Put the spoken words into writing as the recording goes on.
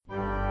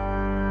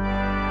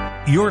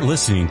You're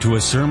listening to a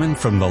sermon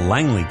from the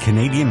Langley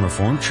Canadian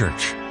Reformed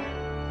Church.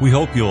 We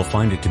hope you'll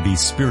find it to be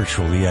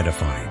spiritually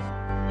edifying.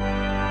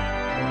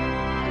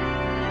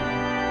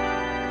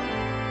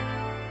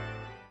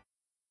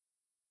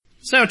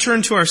 Let's now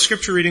turn to our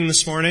scripture reading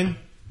this morning,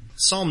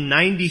 Psalm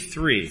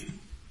 93.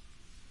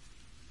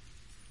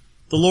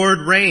 The Lord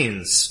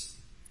reigns.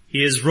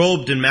 He is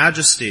robed in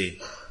majesty.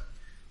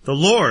 The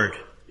Lord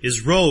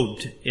is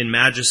robed in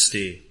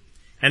majesty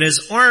and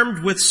is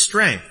armed with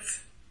strength.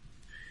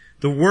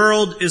 The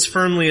world is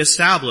firmly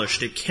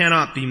established. It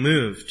cannot be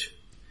moved.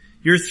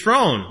 Your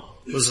throne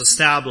was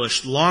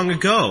established long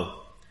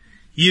ago.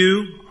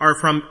 You are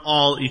from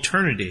all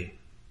eternity.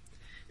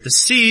 The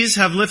seas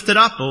have lifted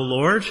up, O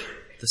Lord.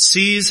 The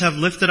seas have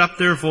lifted up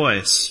their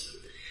voice.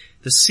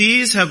 The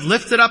seas have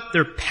lifted up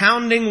their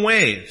pounding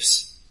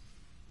waves.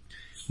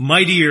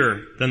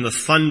 Mightier than the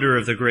thunder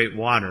of the great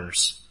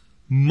waters.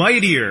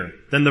 Mightier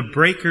than the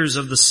breakers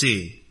of the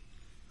sea.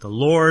 The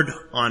Lord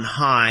on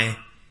high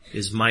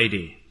is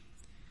mighty.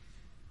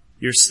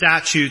 Your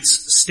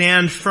statutes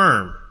stand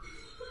firm.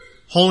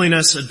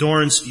 Holiness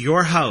adorns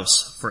your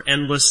house for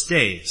endless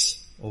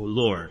days, O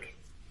Lord.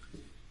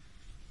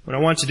 What I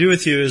want to do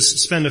with you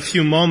is spend a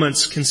few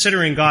moments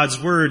considering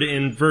God's word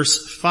in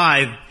verse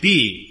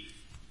 5b.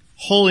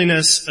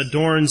 Holiness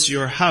adorns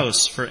your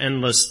house for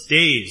endless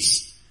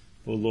days,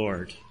 O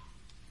Lord.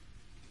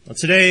 Well,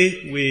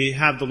 today we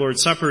have the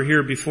Lord's Supper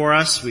here before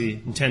us.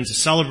 We intend to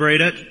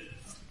celebrate it.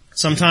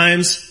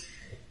 Sometimes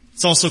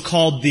it's also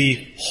called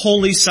the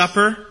Holy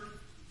Supper.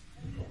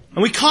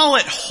 And we call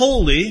it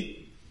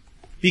holy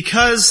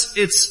because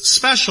it's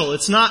special.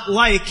 It's not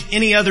like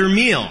any other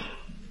meal.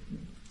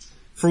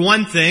 For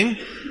one thing,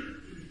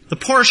 the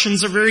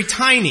portions are very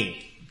tiny.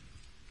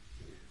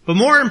 But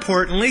more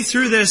importantly,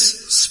 through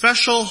this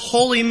special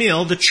holy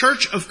meal, the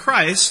Church of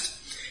Christ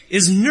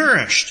is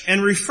nourished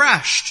and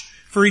refreshed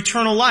for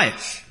eternal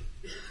life.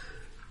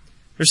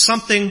 There's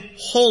something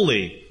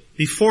holy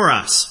before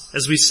us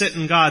as we sit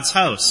in God's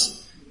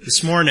house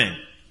this morning.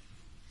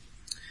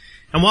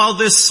 And while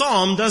this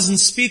psalm doesn't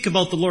speak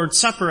about the Lord's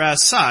Supper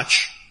as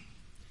such,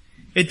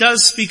 it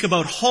does speak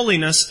about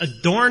holiness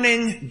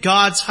adorning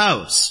God's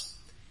house.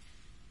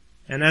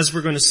 And as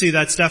we're going to see,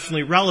 that's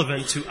definitely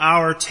relevant to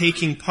our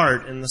taking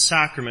part in the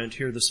sacrament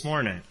here this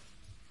morning.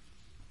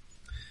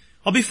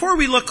 Well, before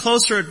we look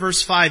closer at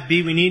verse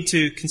 5b, we need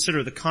to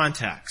consider the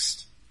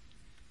context.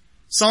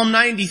 Psalm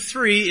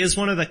 93 is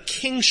one of the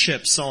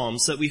kingship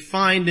psalms that we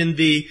find in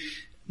the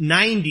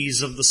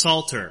 90s of the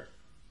Psalter,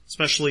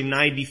 especially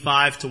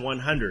 95 to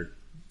 100.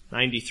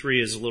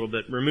 93 is a little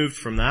bit removed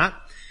from that.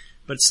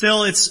 But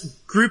still, it's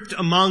grouped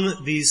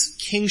among these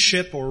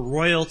kingship or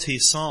royalty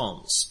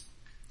psalms.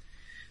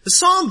 The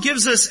psalm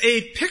gives us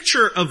a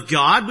picture of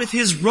God with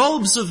his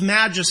robes of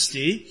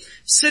majesty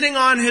sitting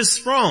on his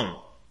throne.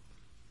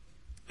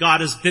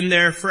 God has been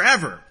there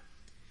forever.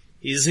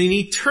 He is an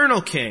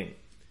eternal king.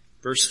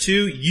 Verse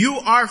 2, you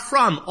are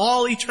from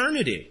all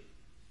eternity.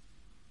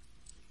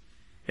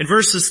 In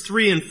verses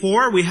 3 and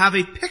 4, we have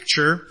a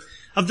picture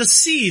of the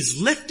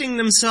seas lifting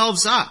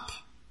themselves up.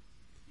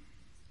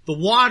 The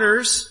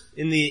waters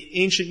in the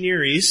ancient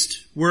Near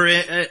East were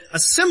a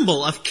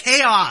symbol of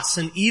chaos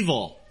and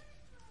evil.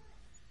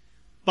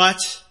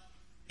 But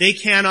they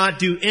cannot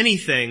do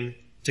anything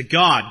to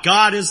God.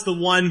 God is the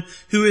one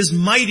who is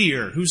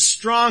mightier, who's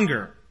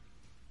stronger.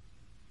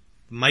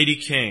 The mighty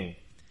king.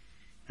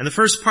 And the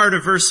first part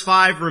of verse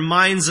 5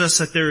 reminds us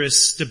that there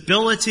is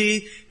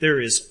stability, there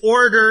is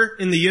order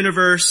in the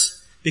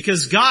universe,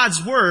 because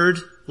God's word,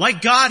 like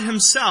God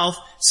himself,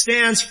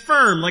 stands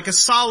firm like a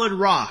solid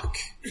rock.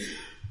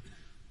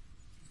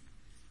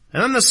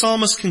 And then the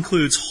psalmist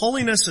concludes,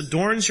 holiness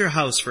adorns your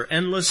house for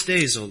endless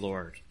days, O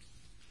Lord.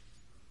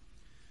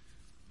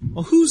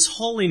 Well, whose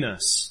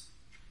holiness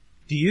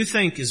do you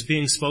think is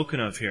being spoken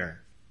of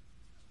here?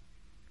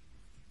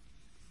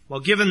 Well,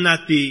 given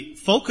that the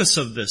focus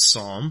of this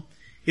psalm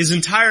is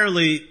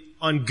entirely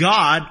on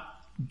God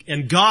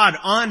and God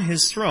on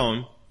his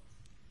throne,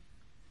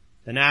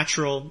 the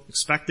natural,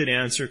 expected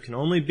answer can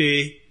only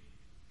be,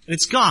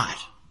 it's God.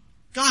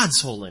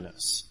 God's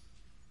holiness.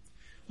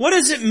 What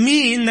does it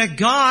mean that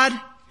God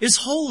is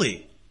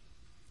holy?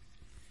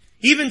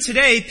 Even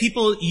today,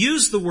 people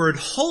use the word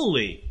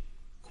holy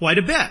quite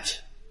a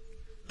bit,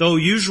 though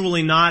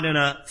usually not in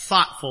a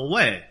thoughtful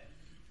way.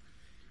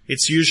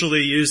 It's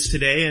usually used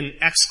today in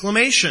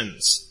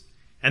exclamations,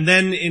 and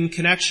then in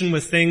connection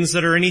with things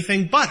that are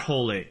anything but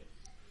holy.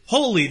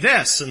 Holy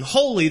this and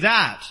holy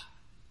that.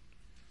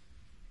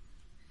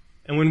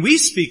 And when we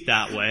speak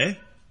that way,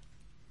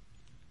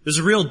 there's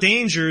a real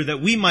danger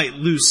that we might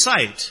lose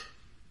sight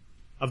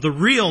of the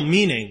real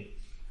meaning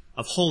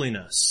of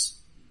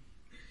holiness.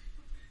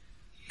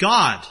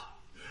 God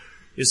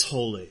is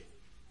holy.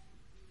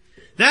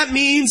 That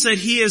means that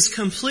he is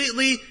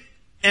completely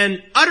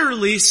and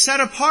utterly set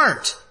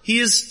apart. He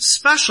is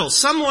special,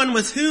 someone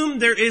with whom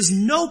there is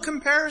no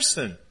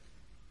comparison.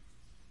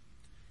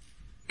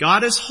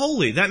 God is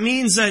holy. That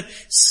means that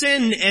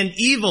sin and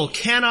evil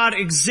cannot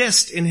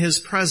exist in his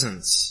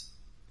presence.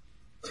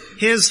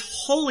 His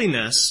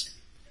holiness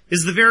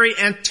is the very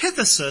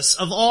antithesis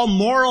of all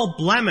moral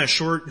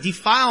blemish or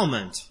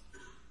defilement.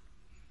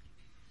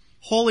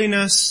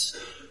 Holiness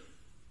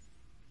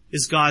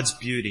is God's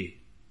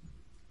beauty.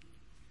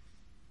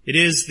 It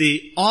is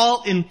the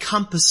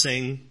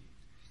all-encompassing,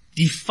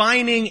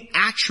 defining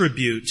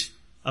attribute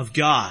of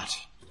God.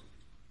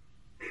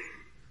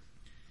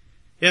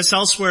 Yes,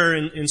 elsewhere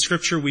in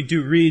Scripture we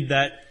do read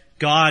that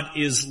God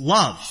is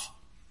love.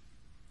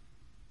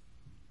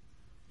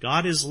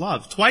 God is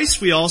love.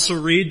 Twice we also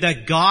read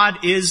that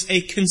God is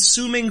a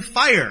consuming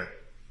fire.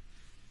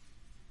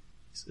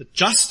 He's a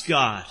just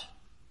God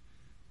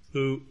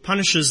who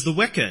punishes the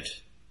wicked.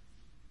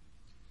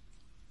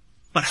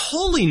 But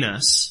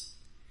holiness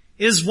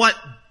is what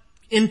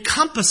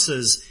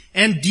encompasses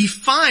and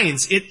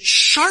defines, it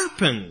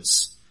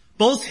sharpens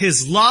both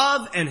His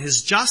love and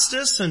His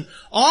justice and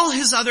all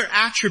His other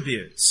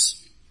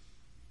attributes.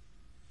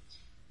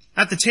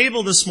 At the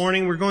table this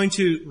morning, we're going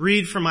to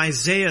read from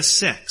Isaiah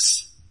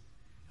 6.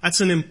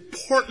 That's an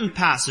important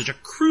passage, a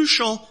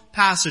crucial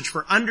passage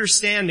for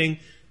understanding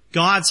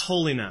God's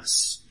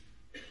holiness.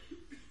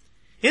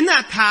 In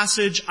that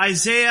passage,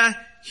 Isaiah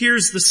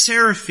hears the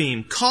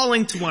seraphim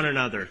calling to one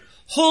another,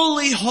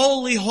 "Holy,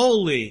 holy,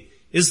 holy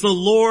is the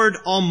Lord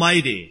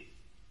Almighty."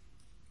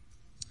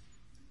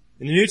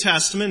 In the New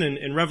Testament,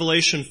 in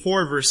Revelation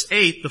 4 verse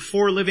 8, the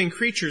four living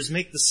creatures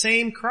make the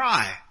same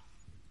cry.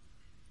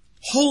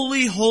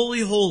 "Holy,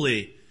 holy,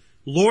 holy,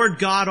 Lord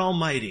God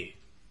Almighty."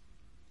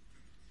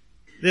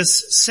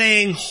 This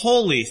saying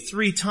holy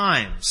 3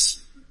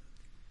 times,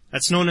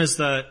 that's known as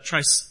the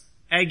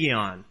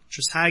trisagion.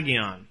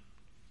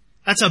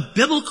 That's a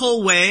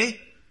biblical way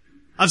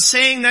of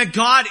saying that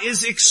God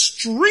is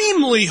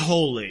extremely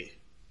holy.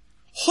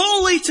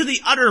 Holy to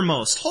the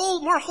uttermost.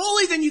 More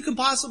holy than you can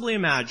possibly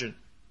imagine.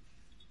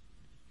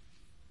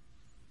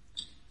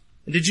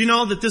 And did you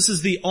know that this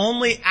is the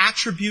only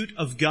attribute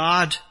of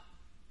God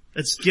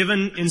that's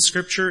given in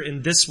Scripture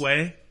in this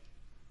way?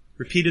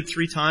 Repeated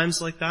 3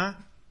 times like that?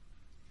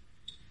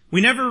 We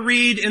never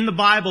read in the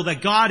Bible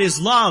that God is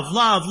love,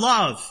 love,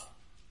 love.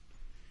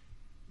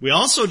 We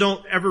also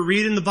don't ever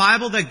read in the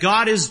Bible that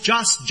God is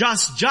just,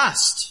 just,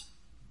 just.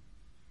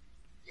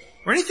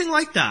 Or anything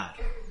like that.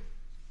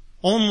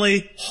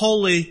 Only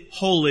holy,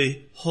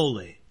 holy,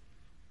 holy.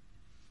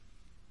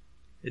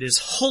 It is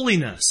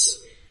holiness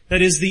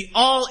that is the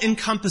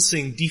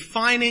all-encompassing,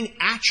 defining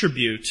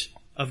attribute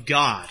of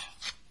God.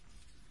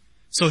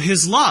 So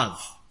His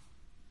love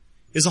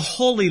is a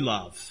holy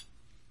love.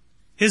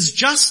 His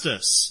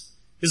justice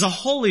is a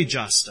holy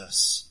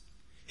justice.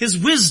 His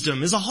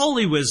wisdom is a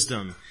holy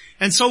wisdom.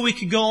 And so we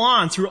could go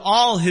on through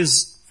all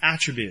His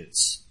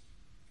attributes.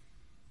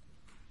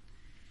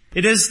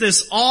 It is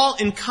this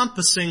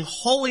all-encompassing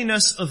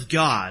holiness of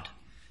God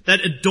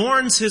that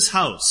adorns His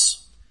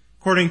house,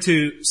 according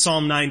to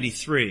Psalm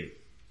 93.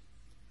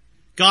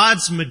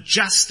 God's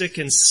majestic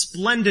and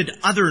splendid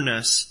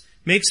otherness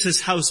makes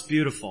His house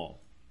beautiful.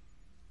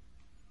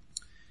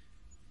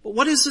 But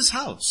what is His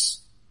house?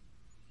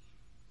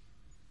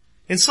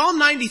 In Psalm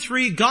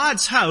 93,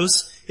 God's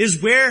house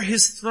is where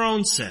His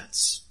throne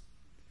sits.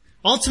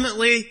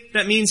 Ultimately,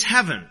 that means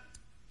heaven.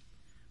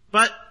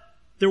 But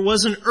there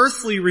was an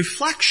earthly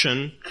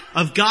reflection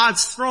of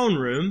God's throne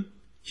room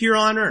here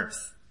on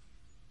earth,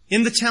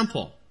 in the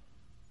temple.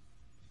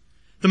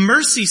 The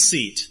mercy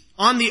seat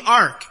on the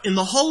ark in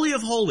the Holy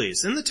of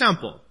Holies, in the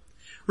temple,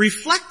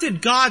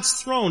 reflected God's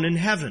throne in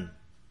heaven.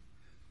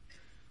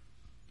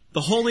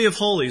 The Holy of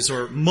Holies,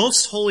 or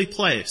most holy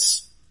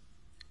place,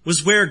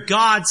 was where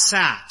God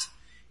sat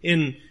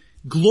in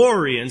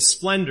glory and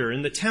splendor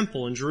in the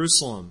temple in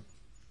Jerusalem.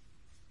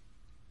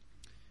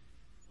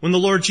 When the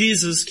Lord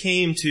Jesus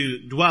came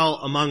to dwell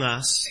among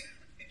us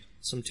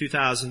some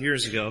 2,000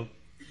 years ago,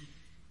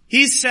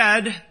 He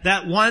said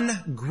that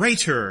one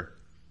greater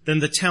than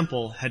the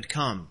temple had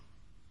come.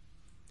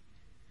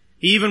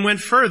 He even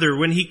went further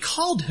when He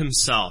called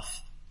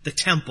Himself the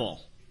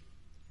temple.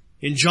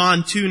 In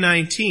John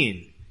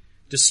 2:19,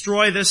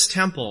 "Destroy this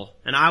temple,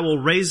 and I will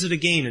raise it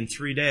again in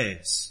 3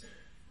 days."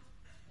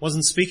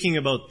 Wasn't speaking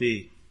about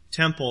the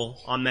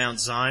temple on Mount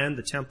Zion,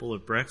 the temple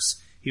of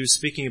bricks. He was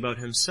speaking about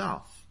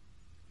Himself.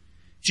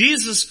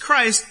 Jesus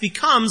Christ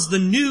becomes the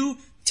new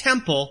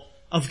temple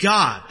of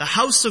God, the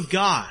house of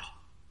God.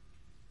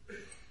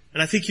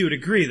 And I think you would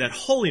agree that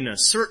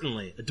holiness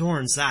certainly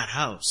adorns that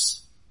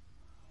house.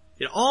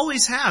 It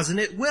always has,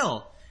 and it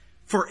will,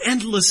 for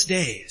endless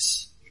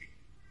days.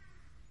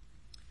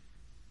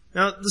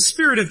 Now, the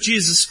Spirit of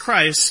Jesus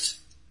Christ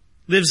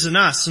lives in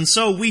us, and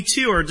so we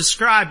too are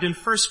described in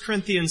 1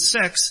 Corinthians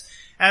 6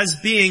 as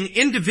being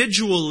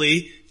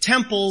individually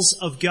temples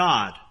of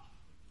God.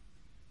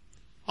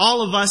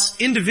 All of us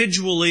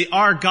individually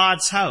are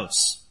God's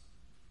house.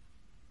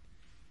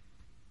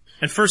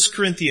 And 1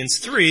 Corinthians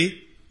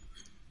 3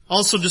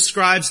 also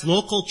describes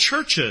local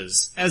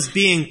churches as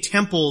being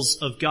temples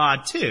of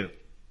God too.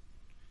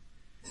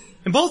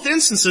 In both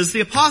instances,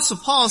 the Apostle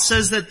Paul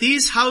says that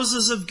these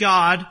houses of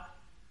God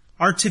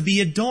are to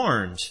be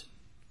adorned,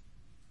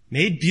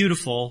 made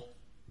beautiful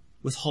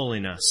with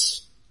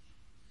holiness.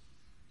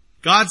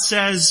 God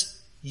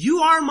says, you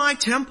are my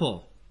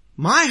temple,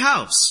 my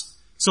house.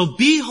 So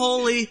be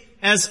holy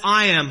as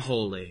I am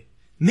holy.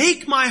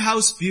 Make my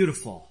house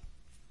beautiful.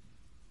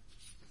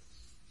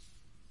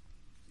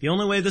 The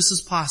only way this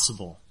is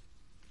possible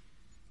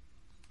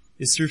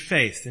is through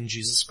faith in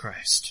Jesus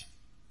Christ.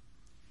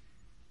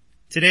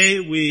 Today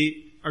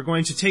we are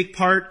going to take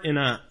part in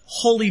a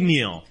holy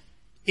meal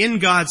in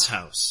God's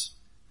house.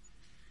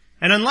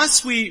 And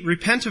unless we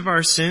repent of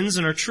our sins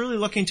and are truly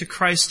looking to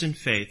Christ in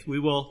faith, we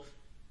will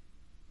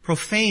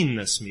profane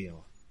this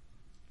meal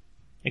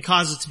and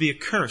cause it to be a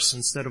curse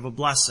instead of a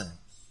blessing.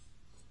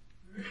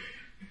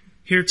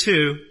 Here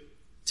too,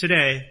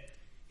 today,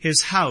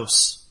 his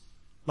house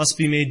must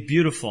be made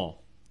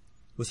beautiful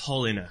with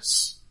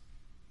holiness.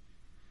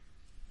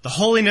 The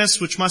holiness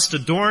which must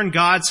adorn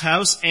God's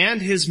house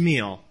and his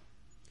meal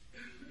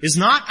is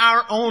not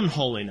our own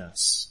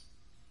holiness,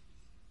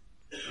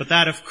 but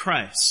that of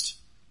Christ,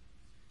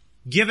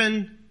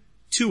 given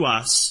to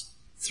us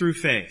through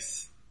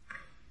faith.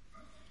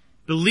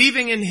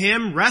 Believing in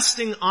him,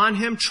 resting on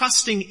him,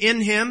 trusting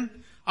in him,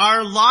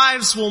 our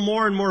lives will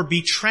more and more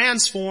be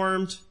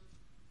transformed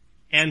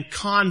and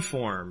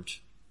conformed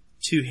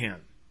to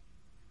him.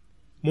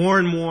 More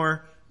and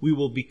more we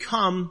will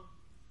become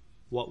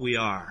what we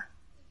are.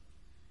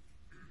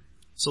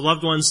 So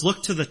loved ones,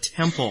 look to the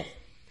temple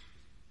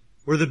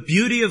where the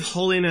beauty of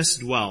holiness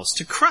dwells,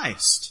 to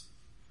Christ.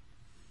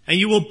 And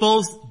you will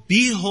both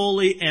be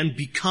holy and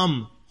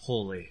become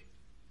holy.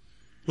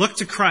 Look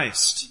to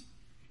Christ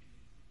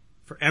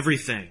for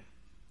everything,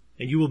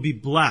 and you will be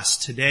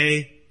blessed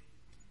today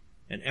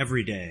and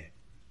every day.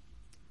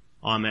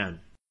 Amen.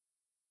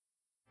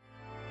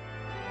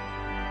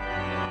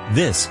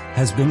 This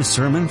has been a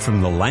sermon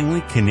from the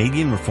Langley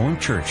Canadian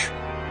Reformed Church.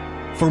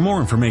 For more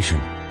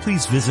information,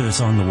 please visit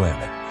us on the web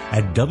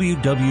at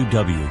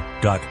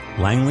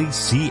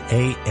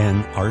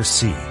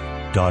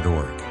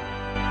www.langleycanrc.org.